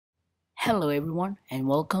Hello everyone and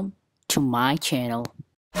welcome to my channel.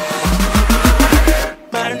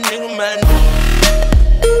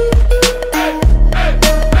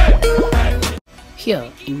 Here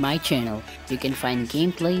in my channel you can find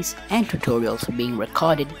gameplays and tutorials being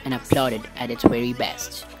recorded and uploaded at its very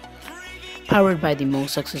best. Powered by the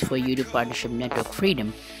most successful YouTube partnership network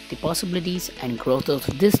Freedom, the possibilities and growth of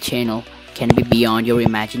this channel can be beyond your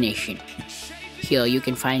imagination. Here you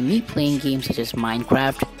can find me playing games such as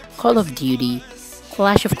Minecraft, Call of Duty,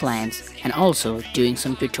 Clash of Clans, and also doing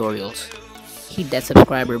some tutorials. Hit that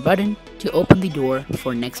subscriber button to open the door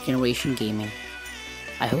for next generation gaming.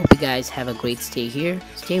 I hope you guys have a great stay here,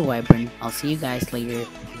 stay vibrant, I'll see you guys later,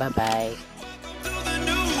 bye bye.